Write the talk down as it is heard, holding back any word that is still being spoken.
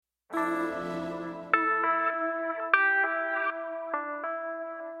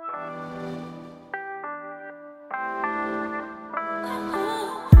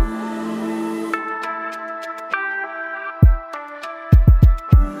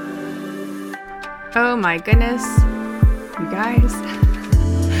Oh my goodness, you guys.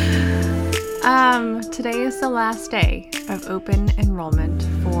 Today is the last day of open enrollment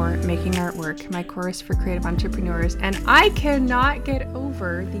for Making Art Work, my course for creative entrepreneurs, and I cannot get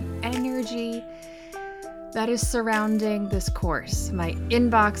over the energy that is surrounding this course. My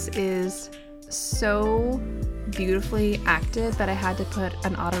inbox is so beautifully active that I had to put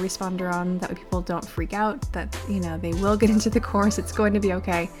an autoresponder on that people don't freak out, that, they will get into the course. It's going to be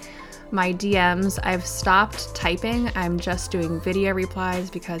okay. My DMs, I've stopped typing. I'm just doing video replies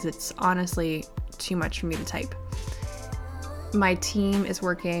because it's honestly too much for me to type. My team is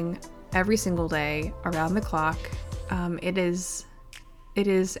working every single day around the clock. It is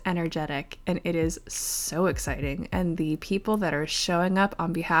energetic and it is so exciting. And the people that are showing up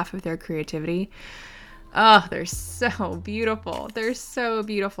on behalf of their creativity, they're so beautiful. They're so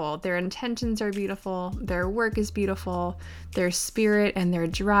beautiful. Their intentions are beautiful. Their work is beautiful. Their spirit and their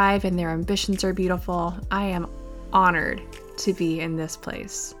drive and their ambitions are beautiful. I am honored to be in this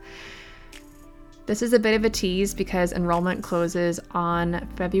place. This is a bit of a tease because enrollment closes on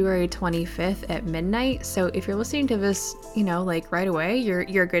February 25th at midnight. So if you're listening to this, right away,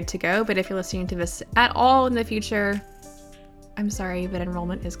 you're good to go. But if you're listening to this at all in the future, I'm sorry, but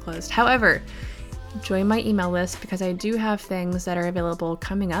enrollment is closed. However, join my email list because I do have things that are available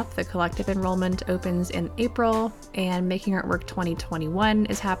coming up. The collective enrollment opens in April and Making Art Work 2021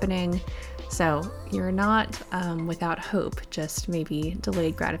 is happening. So you're not without hope, just maybe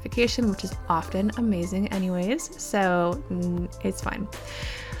delayed gratification, which is often amazing anyways. So it's fine.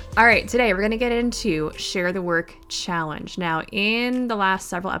 All right, today we're going to get into Share the Work Challenge. Now, in the last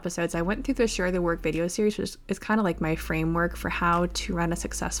several episodes, I went through the Share the Work video series, which is kind of like my framework for how to run a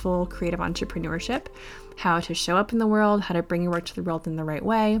successful creative entrepreneurship, how to show up in the world, how to bring your work to the world in the right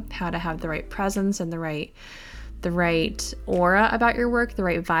way, how to have the right presence and the right aura about your work, the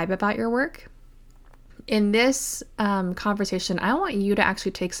right vibe about your work. In this conversation, I want you to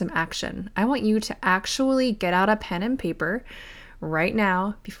actually take some action. I want you to actually get out a pen and paper right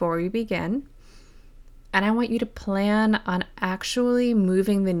now before we begin. And I want you to plan on actually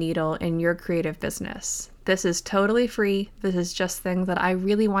moving the needle in your creative business. This is totally free. This is just things that I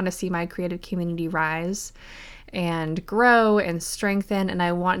really want to see my creative community rise and grow and strengthen. And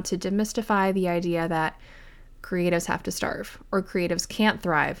I want to demystify the idea that creatives have to starve or creatives can't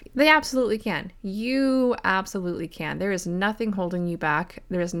thrive. They absolutely can. You absolutely can. There is nothing holding you back.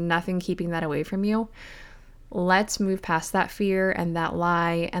 There is nothing keeping that away from you. Let's move past that fear and that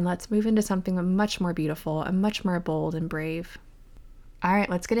lie, and let's move into something much more beautiful and much more bold and brave. All right,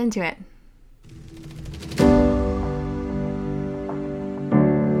 let's get into it.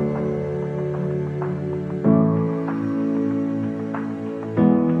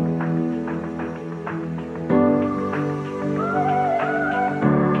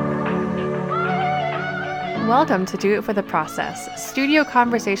 Welcome to Do It for the Process, studio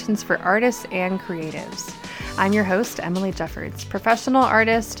conversations for artists and creatives. I'm your host, Emily Jeffords, professional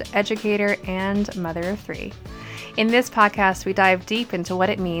artist, educator, and mother of three. In this podcast, we dive deep into what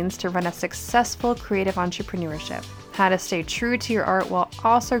it means to run a successful creative entrepreneurship, how to stay true to your art while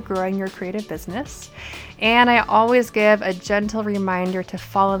also growing your creative business. And I always give a gentle reminder to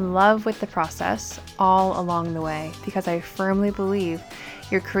fall in love with the process all along the way, because I firmly believe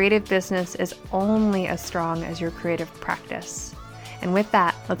your creative business is only as strong as your creative practice. And with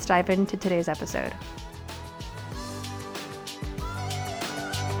that, let's dive into today's episode.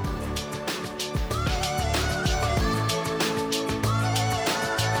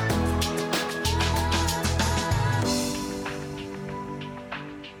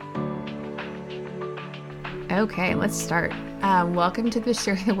 Okay, let's start. Welcome to the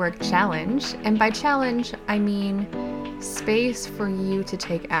Share the Work Challenge. And by challenge, I mean space for you to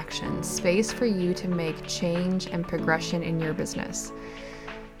take action, space for you to make change and progression in your business.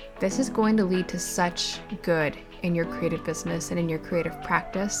 This is going to lead to such good in your creative business and in your creative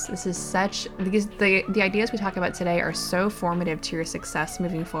practice. The ideas we talk about today are so formative to your success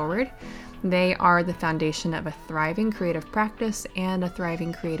moving forward. They are the foundation of a thriving creative practice and a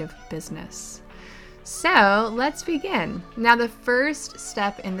thriving creative business. So let's begin. Now, the first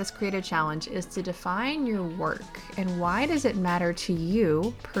step in this creative challenge is to define your work and why does it matter to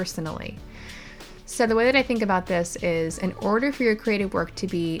you personally. So the way that I think about this is, in order for your creative work to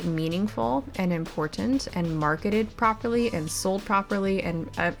be meaningful and important and marketed properly and sold properly and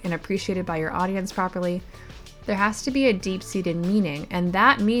appreciated by your audience properly, there has to be a deep-seated meaning, and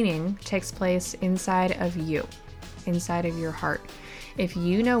that meaning takes place inside of you, inside of your heart. If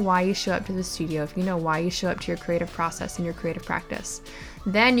you know why you show up to the studio, if you know why you show up to your creative process and your creative practice,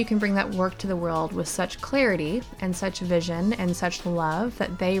 then you can bring that work to the world with such clarity and such vision and such love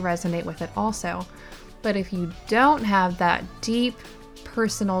that they resonate with it also. But if you don't have that deep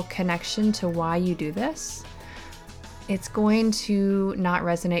personal connection to why you do this, it's going to not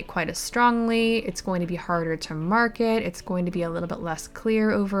resonate quite as strongly. It's going to be harder to market. It's going to be a little bit less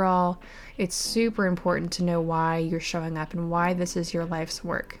clear overall. It's super important to know why you're showing up and why this is your life's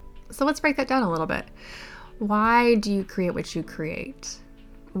work. So let's break that down a little bit. Why do you create what you create?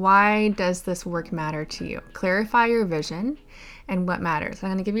 Why does this work matter to you? Clarify your vision and what matters. I'm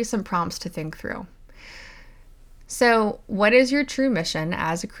going to give you some prompts to think through. So what is your true mission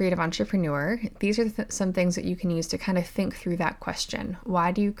as a creative entrepreneur? These are some things that you can use to kind of think through that question.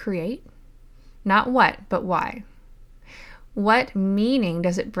 Why do you create? Not what, but why. What meaning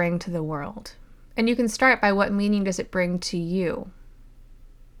does it bring to the world? And you can start by what meaning does it bring to you?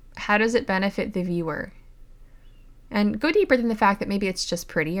 How does it benefit the viewer? And go deeper than the fact that maybe it's just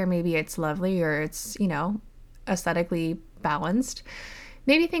pretty, or maybe it's lovely, or it's, aesthetically balanced.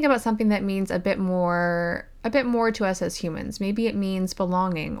 Maybe think about something that means a bit more to us as humans. Maybe it means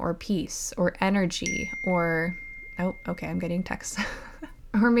belonging or peace or energy or, oh, okay, I'm getting texts.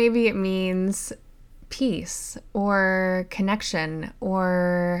 Or maybe it means peace or connection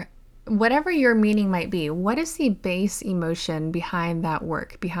or whatever your meaning might be. What is the base emotion behind that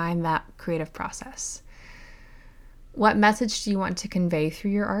work, behind that creative process? What message do you want to convey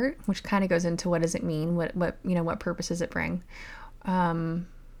through your art? Which kind of goes into what does it mean? What purpose does it bring?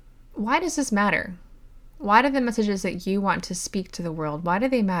 Why does this matter? Why do the messages that you want to speak to the world, why do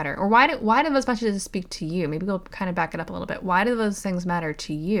they matter? Or why do those messages speak to you? Maybe we'll kind of back it up a little bit. Why do those things matter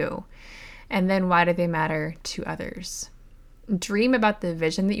to you? And then why do they matter to others? Dream about the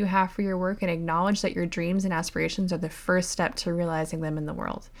vision that you have for your work and acknowledge that your dreams and aspirations are the first step to realizing them in the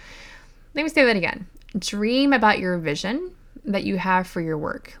world. Let me say that again. Dream about your vision that you have for your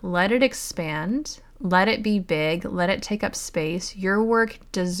work. Let it expand. Let it be big. Let it take up space. Your work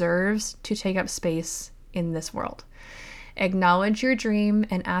deserves to take up space in this world. Acknowledge your dream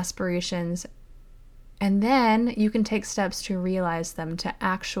and aspirations, and then you can take steps to realize them, to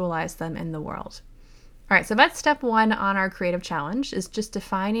actualize them in the world. All right, so that's step one on our creative challenge, is just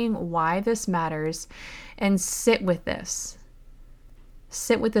defining why this matters and sit with this.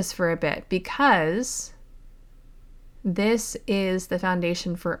 Sit with this for a bit, because this is the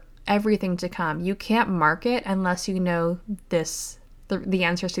foundation for everything to come. You can't market unless you know the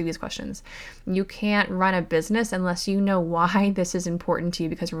answers to these questions. You can't run a business unless you know why this is important to you,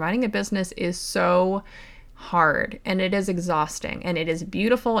 because running a business is so hard and it is exhausting and it is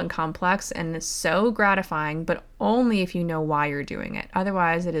beautiful and complex and is so gratifying, but only if you know why you're doing it.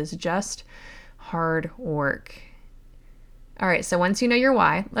 Otherwise, it is just hard work. All right, so once you know your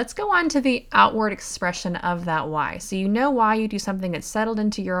why, let's go on to the outward expression of that why. So you know why you do something, it's settled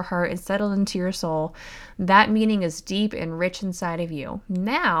into your heart, it's settled into your soul. That meaning is deep and rich inside of you.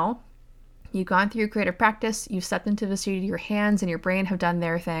 Now, you've gone through your creative practice, you've stepped into the studio, your hands and your brain have done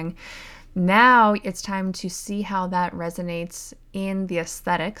their thing. Now it's time to see how that resonates in the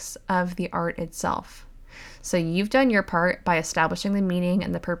aesthetics of the art itself. So you've done your part by establishing the meaning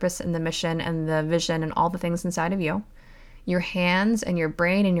and the purpose and the mission and the vision and all the things inside of you. Your hands and your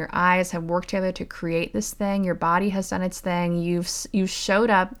brain and your eyes have worked together to create this thing. Your body has done its thing. You've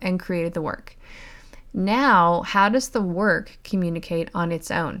showed up and created the work. Now, how does the work communicate on its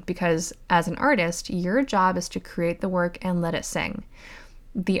own? Because as an artist, your job is to create the work and let it sing.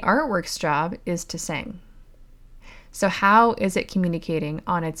 The artwork's job is to sing. So how is it communicating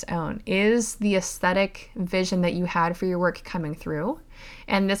on its own? Is the aesthetic vision that you had for your work coming through?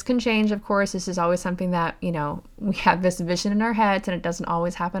 And this can change, of course. This is always something that, we have this vision in our heads and it doesn't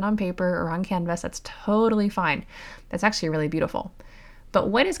always happen on paper or on canvas. That's totally fine. That's actually really beautiful. But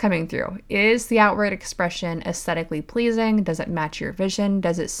what is coming through? Is the outward expression aesthetically pleasing? Does it match your vision?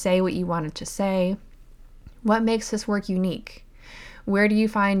 Does it say what you wanted to say? What makes this work unique? Where do you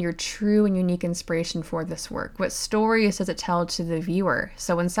find your true and unique inspiration for this work? What stories does it tell to the viewer?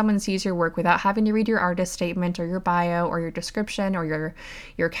 So when someone sees your work without having to read your artist statement or your bio or your description or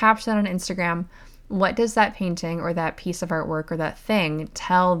your caption on Instagram, what does that painting or that piece of artwork or that thing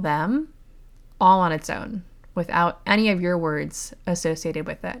tell them all on its own without any of your words associated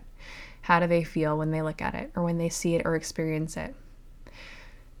with it? How do they feel when they look at it or when they see it or experience it?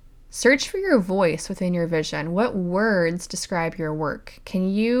 Search for your voice within your vision. What words describe your work? Can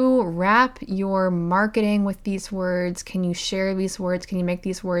you wrap your marketing with these words? Can you share these words? Can you make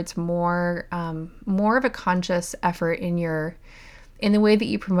these words more of a conscious effort in your in the way that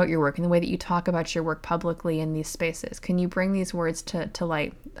you promote your work, in the way that you talk about your work publicly in these spaces? Can you bring these words to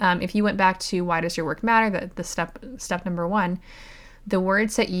light? If you went back to why does your work matter, the step number 1, the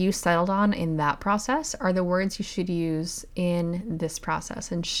words that you settled on in that process are the words you should use in this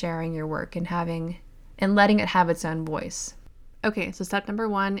process and sharing your work and letting it have its own voice. Okay, so step number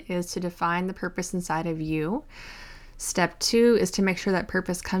 1 is to define the purpose inside of you. Step 2 is to make sure that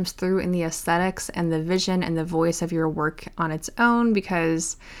purpose comes through in the aesthetics and the vision and the voice of your work on its own,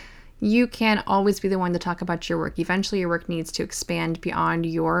 because you can't always be the one to talk about your work. Eventually, your work needs to expand beyond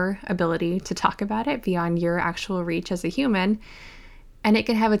your ability to talk about it, beyond your actual reach as a human, and it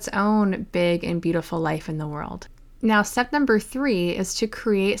can have its own big and beautiful life in the world. Now, step number 3 is to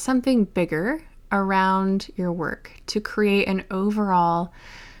create something bigger around your work, to create an overall,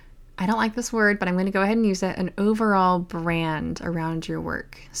 I don't like this word, but I'm going to go ahead and use it, an overall brand around your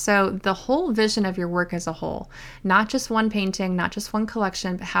work. So the whole vision of your work as a whole, not just one painting, not just one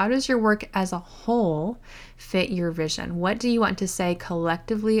collection, but how does your work as a whole fit your vision? What do you want to say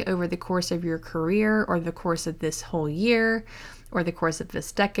collectively over the course of your career, or the course of this whole year, or the course of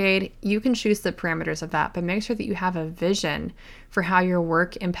this decade? You can choose the parameters of that, but make sure that you have a vision for how your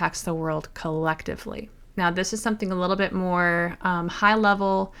work impacts the world collectively. Now, this is something a little bit more high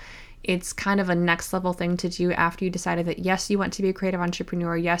level. It's kind of a next level thing to do after you decided that, yes, you want to be a creative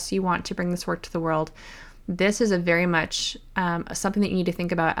entrepreneur. Yes, you want to bring this work to the world. This is a very much something that you need to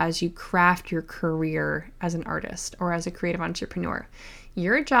think about as you craft your career as an artist or as a creative entrepreneur.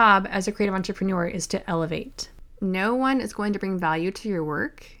 Your job as a creative entrepreneur is to elevate. No one is going to bring value to your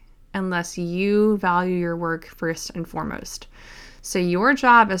work unless you value your work first and foremost. So your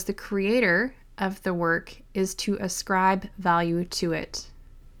job as the creator of the work is to ascribe value to it.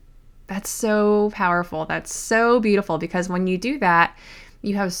 That's so powerful. That's so beautiful, because when you do that,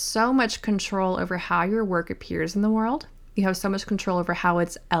 you have so much control over how your work appears in the world. You have so much control over how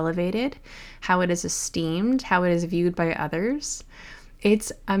it's elevated, how it is esteemed, how it is viewed by others.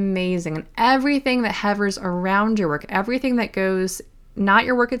 It's amazing. And everything that hovers around your work, everything that goes, not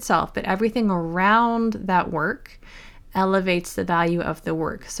your work itself, but everything around that work elevates the value of the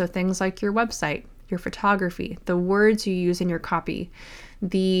work. So things like your website, your photography, the words you use in your copy,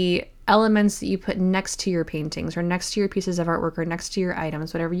 the elements that you put next to your paintings or next to your pieces of artwork or next to your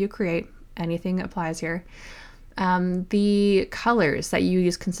items, whatever you create, anything applies here. The colors that you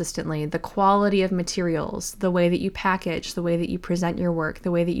use consistently, the quality of materials, the way that you package, the way that you present your work,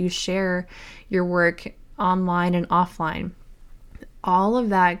 the way that you share your work online and offline. All of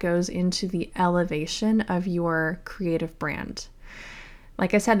that goes into the elevation of your creative brand.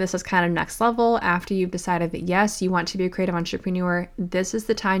 Like I said, this is kind of next level. After you've decided that, yes, you want to be a creative entrepreneur, this is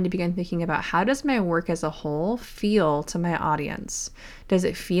the time to begin thinking about, how does my work as a whole feel to my audience? Does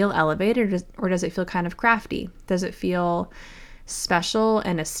it feel elevated, or does it feel kind of crafty? Does it feel special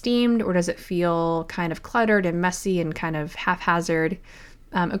and esteemed, or does it feel kind of cluttered and messy and kind of haphazard?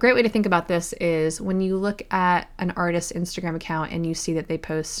 A great way to think about this is when you look at an artist's Instagram account and you see that they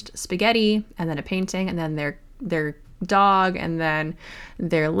post spaghetti and then a painting and then their dog and then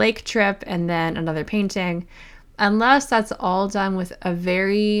their lake trip and then another painting. Unless that's all done with a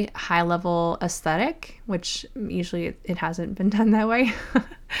very high level aesthetic, which usually it hasn't been done that way,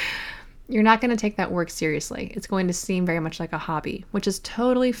 you're not going to take that work seriously. It's going to seem very much like a hobby, which is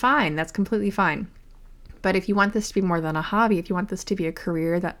totally fine. That's completely fine. But if you want this to be more than a hobby, if you want this to be a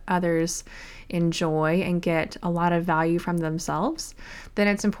career that others enjoy and get a lot of value from themselves, then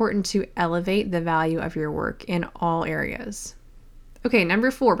it's important to elevate the value of your work in all areas. Okay,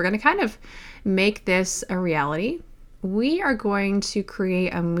 number 4, we're going to kind of make this a reality. We are going to create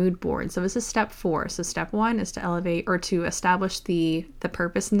a mood board. So this is step 4. So step 1 is to elevate or to establish the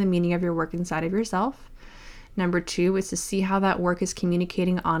purpose and the meaning of your work inside of yourself. Number 2 is to see how that work is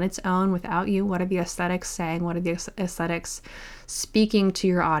communicating on its own without you. What are the aesthetics saying? What are the aesthetics speaking to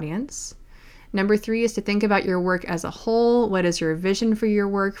your audience? Number 3 is to think about your work as a whole. What is your vision for your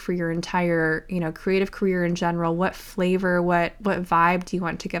work, for your entire, creative career in general? What flavor, what vibe do you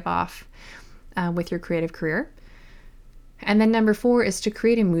want to give off with your creative career? And then number 4 is to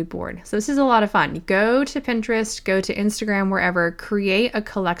create a mood board. So this is a lot of fun. Go to Pinterest, go to Instagram, wherever, create a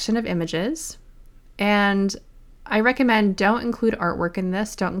collection of images. And I recommend don't include artwork in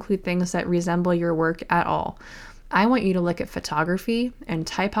this. Don't include things that resemble your work at all. I want you to look at photography and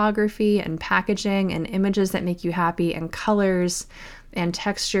typography and packaging and images that make you happy and colors and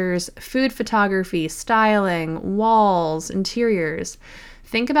textures, food photography, styling, walls, interiors.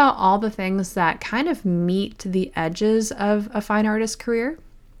 Think about all the things that kind of meet the edges of a fine artist career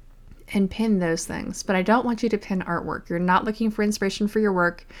and pin those things. But I don't want you to pin artwork. You're not looking for inspiration for your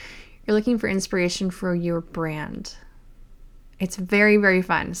work. You're looking for inspiration for your brand. It's very, very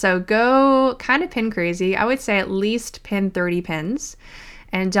fun. So go kind of pin crazy. I would say at least pin 30 pins.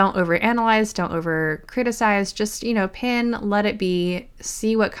 And don't overanalyze, don't over criticize, just, pin, let it be,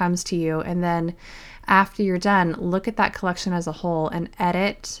 see what comes to you. And then after you're done, look at that collection as a whole and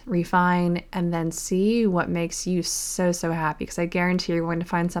edit, refine, and then see what makes you so, so happy. Because I guarantee you're going to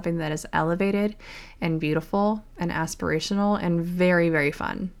find something that is elevated and beautiful and aspirational and very, very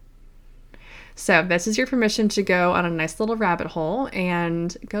fun. So this is your permission to go on a nice little rabbit hole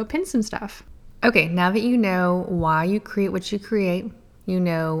and go pin some stuff. Okay, now that you know why you create what you create, you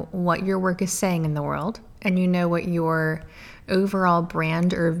know what your work is saying in the world, and you know what your overall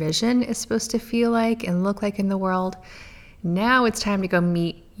brand or vision is supposed to feel like and look like in the world. Now it's time to go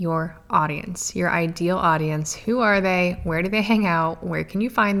meet your audience, your ideal audience. Who are they? Where do they hang out? Where can you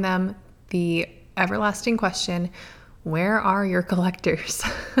find them? The everlasting question, where are your collectors?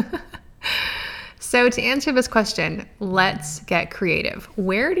 So to answer this question, let's get creative.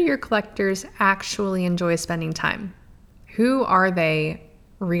 Where do your collectors actually enjoy spending time? Who are they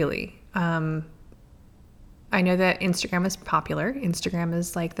really? I know that Instagram is popular. Instagram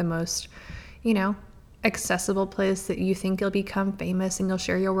is like the most, accessible place that you think you'll become famous and you'll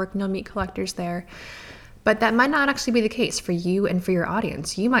share your work and you'll meet collectors there. But that might not actually be the case for you and for your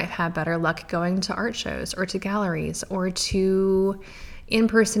audience. You might have better luck going to art shows or to galleries or to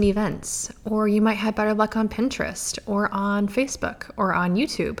in-person events, or you might have better luck on Pinterest or on Facebook or on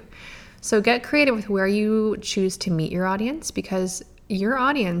YouTube. So get creative with where you choose to meet your audience, because your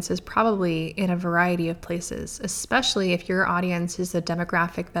audience is probably in a variety of places, especially if your audience is a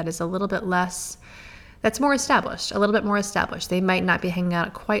demographic that is a little bit less, that's more established, a little bit more established. They might not be hanging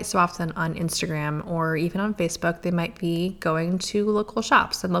out quite so often on Instagram or even on Facebook. They might be going to local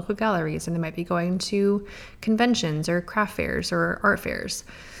shops and local galleries, and they might be going to conventions or craft fairs or art fairs.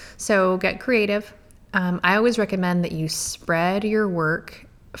 So get creative. I always recommend that you spread your work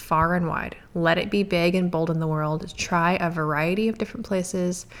far and wide. Let it be big and bold in the world. Try a variety of different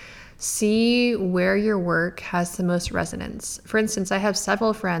places. See where your work has the most resonance. For instance, I have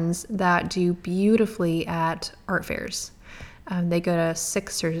several friends that do beautifully at art fairs. They go to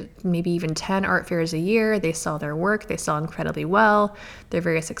 6 or maybe even 10 art fairs a year. They sell their work. They sell incredibly well. They're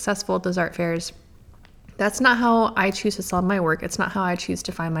very successful at those art fairs. That's not how I choose to sell my work. It's not how I choose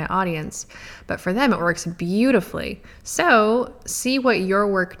to find my audience. But for them, it works beautifully. So see what your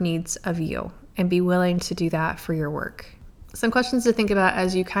work needs of you and be willing to do that for your work. Some questions to think about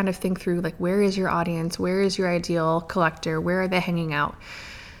as you kind of think through, like, where is your audience? Where is your ideal collector? Where are they hanging out?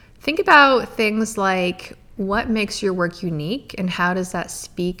 Think about things like, what makes your work unique and how does that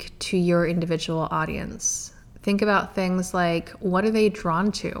speak to your individual audience? Think about things like, what are they drawn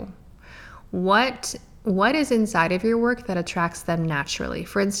to? What is inside of your work that attracts them naturally?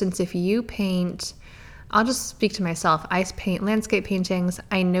 For instance, if you paint, I'll just speak to myself. I paint landscape paintings.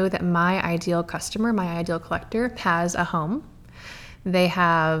 I know that my ideal customer, my ideal collector, has a home. They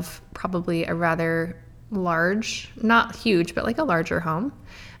have probably a rather large, not huge, but like a larger home.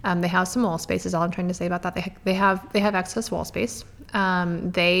 They have some wall space is all I'm trying to say about that. They have excess wall space.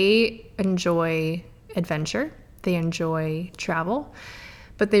 They enjoy adventure. They enjoy travel.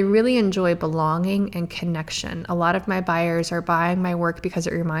 But they really enjoy belonging and connection. A lot of my buyers are buying my work because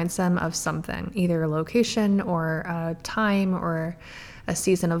it reminds them of something, either a location or a time or a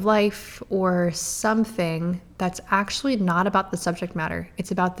season of life or something that's actually not about the subject matter. It's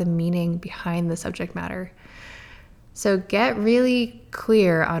about the meaning behind the subject matter. So get really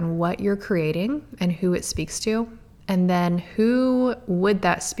clear on what you're creating and who it speaks to, and then who would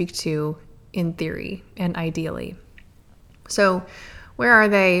that speak to in theory and ideally. So where are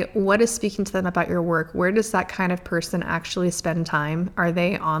they? What is speaking to them about your work? Where does that kind of person actually spend time? Are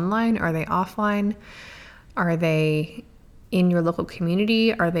they online? Are they offline? Are they in your local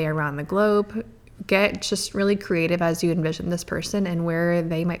community? Are they around the globe? Get just really creative as you envision this person and where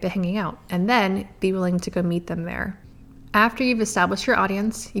they might be hanging out, and then be willing to go meet them there. After you've established your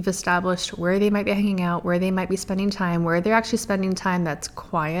audience, you've established where they might be hanging out, where they might be spending time, where they're actually spending time that's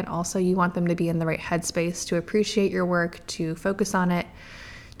quiet. Also, you want them to be in the right headspace to appreciate your work, to focus on it,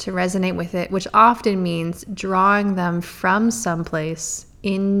 to resonate with it, which often means drawing them from someplace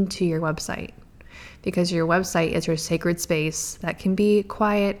into your website. Because your website is your sacred space that can be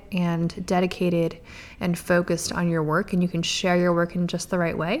quiet and dedicated and focused on your work, and you can share your work in just the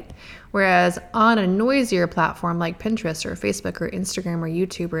right way. Whereas on a noisier platform like Pinterest or Facebook or Instagram or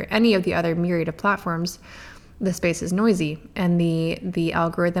YouTube or any of the other myriad of platforms, the space is noisy and the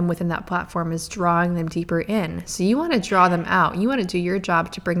algorithm within that platform is drawing them deeper in. So you want to draw them out. You want to do your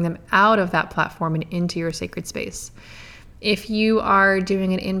job to bring them out of that platform and into your sacred space. If you are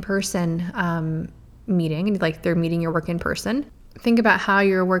doing an in-person meeting and like they're meeting your work in person, think about how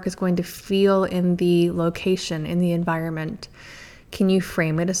your work is going to feel in the location, in the environment. Can you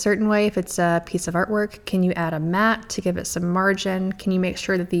frame it a certain way if it's a piece of artwork? Can you add a mat to give it some margin? Can you make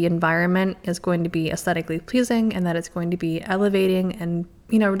sure that the environment is going to be aesthetically pleasing and that it's going to be elevating and,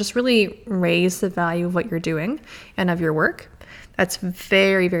 just really raise the value of what you're doing and of your work? That's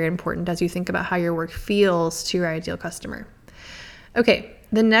very, very important as you think about how your work feels to your ideal customer. Okay,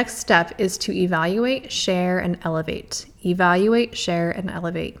 the next step is to evaluate, share, and elevate. Evaluate, share, and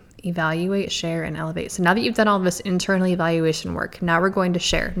elevate. Evaluate, share, and elevate. So now that you've done all this internal evaluation work, now we're going to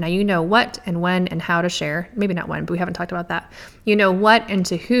share. Now you know what and when and how to share. Maybe not when, but we haven't talked about that. You know what and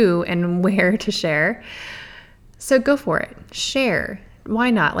to who and where to share. So go for it. Share.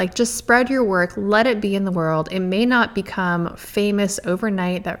 Why not? Like, just spread your work, let it be in the world. It may not become famous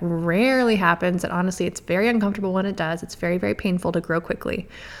overnight. That rarely happens. And honestly, it's very uncomfortable when it does. It's very, very painful to grow quickly.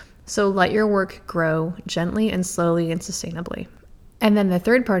 So let your work grow gently and slowly and sustainably. And then the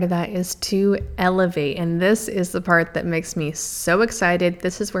third part of that is to elevate. And this is the part that makes me so excited.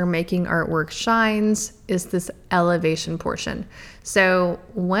 This is where making artwork shines, is this elevation portion. So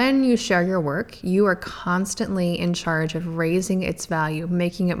when you share your work, you are constantly in charge of raising its value,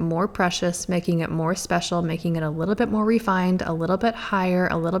 making it more precious, making it more special, making it a little bit more refined, a little bit higher,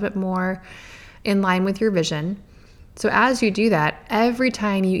 a little bit more in line with your vision. So as you do that, every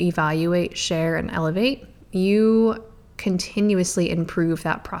time you evaluate, share, and elevate, you continuously improve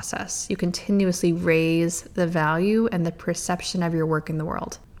that process. You continuously raise the value and the perception of your work in the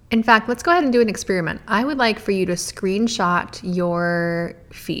world. In fact, let's go ahead and do an experiment. I would like for you to screenshot your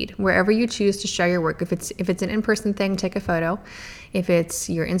feed wherever you choose to share your work. If it's an in-person thing, take a photo. If it's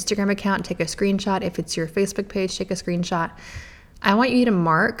your Instagram account, take a screenshot. If it's your Facebook page, take a screenshot. I want you to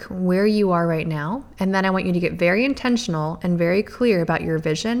mark where you are right now, and then I want you to get very intentional and very clear about your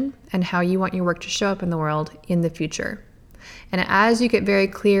vision and how you want your work to show up in the world in the future. And as you get very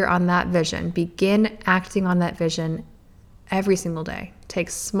clear on that vision, begin acting on that vision every single day. Take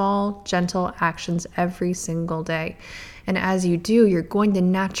small, gentle actions every single day. And as you do, you're going to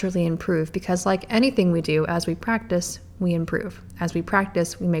naturally improve, because like anything we do, as we practice, we improve. As we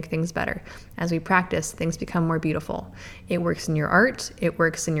practice, we make things better. As we practice, things become more beautiful. It works in your art, it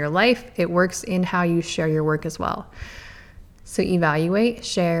works in your life, it works in how you share your work as well. So evaluate,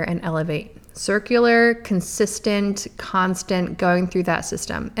 share, and elevate. Circular, consistent, constant, going through that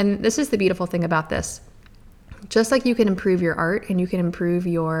system. And this is the beautiful thing about this. Just like you can improve your art and you can improve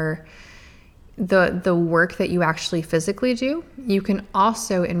the work that you actually physically do, you can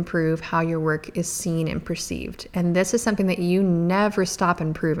also improve how your work is seen and perceived. And this is something that you never stop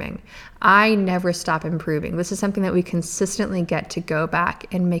improving. I never stop improving. This is something that we consistently get to go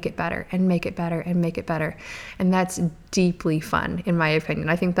back and make it better and make it better and make it better. And that's deeply fun, in my opinion.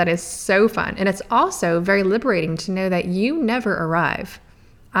 I think that is so fun. And it's also very liberating to know that you never arrive.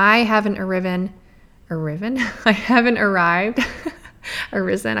 I haven't arrived.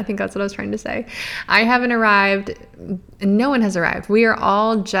 Arisen, I think that's what I was trying to say. I haven't arrived. No one has arrived. We are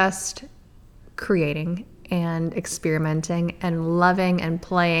all just creating and experimenting and loving and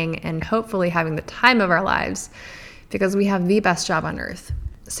playing and hopefully having the time of our lives, because we have the best job on earth.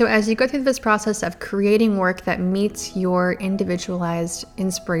 So as you go through this process of creating work that meets your individualized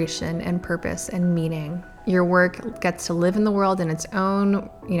inspiration and purpose and meaning, your work gets to live in the world in its own,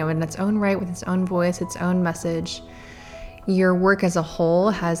 in its own right, with its own voice, its own message. Your work as a whole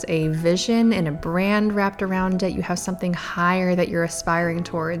has a vision and a brand wrapped around it. You have something higher that you're aspiring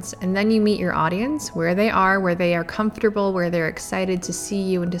towards. And then you meet your audience where they are comfortable, where they're excited to see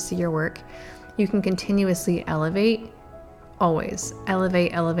you and to see your work. You can continuously elevate, always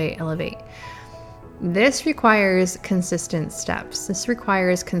elevate, elevate, elevate. This requires consistent steps. This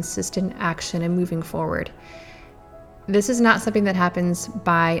requires consistent action and moving forward. This is not something that happens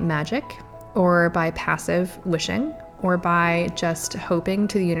by magic or by passive wishing or by just hoping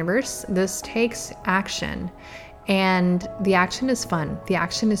to the universe. This takes action, and the action is fun. The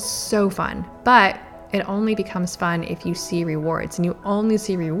action is so fun, but it only becomes fun if you see rewards, and you only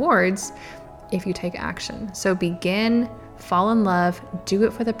see rewards if you take action. So begin, fall in love, do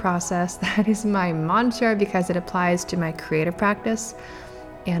it for the process. That is my mantra because it applies to my creative practice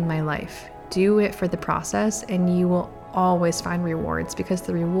and my life. Do it for the process and you will always find rewards, because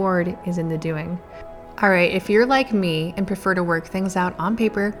the reward is in the doing. All right, if you're like me and prefer to work things out on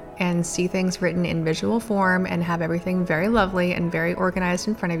paper and see things written in visual form and have everything very lovely and very organized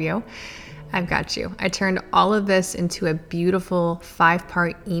in front of you, I've got you. I turned all of this into a beautiful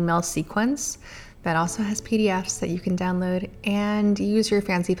 5-part email sequence that also has PDFs that you can download and use your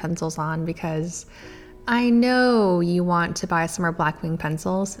fancy pencils on, because I know you want to buy some more Blackwing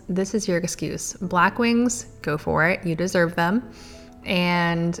pencils. This is your excuse. Blackwings, go for it. You deserve them.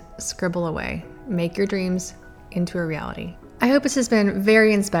 And scribble away. Make your dreams into a reality. I hope this has been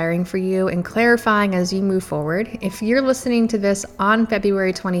very inspiring for you and clarifying as you move forward. If you're listening to this on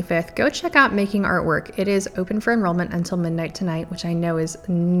February 25th, go check out Making Artwork. It is open for enrollment until midnight tonight, which I know is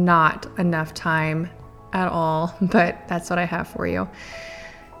not enough time at all, but that's what I have for you.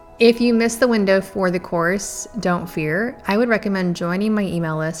 If you missed the window for the course, don't fear. I would recommend joining my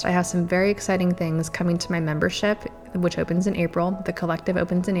email list. I have some very exciting things coming to my membership, which opens in April. The collective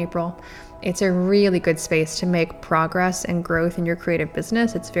opens in April. It's a really good space to make progress and growth in your creative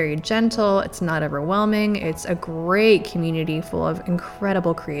business. It's very gentle. It's not overwhelming. It's a great community full of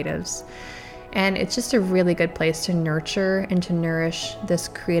incredible creatives. And it's just a really good place to nurture and to nourish this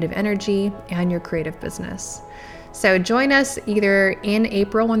creative energy and your creative business. So join us either in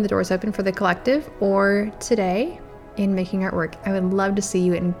April when the doors open for the collective or today in Making Artwork. I would love to see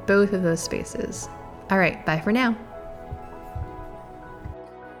you in both of those spaces. All right, bye for now.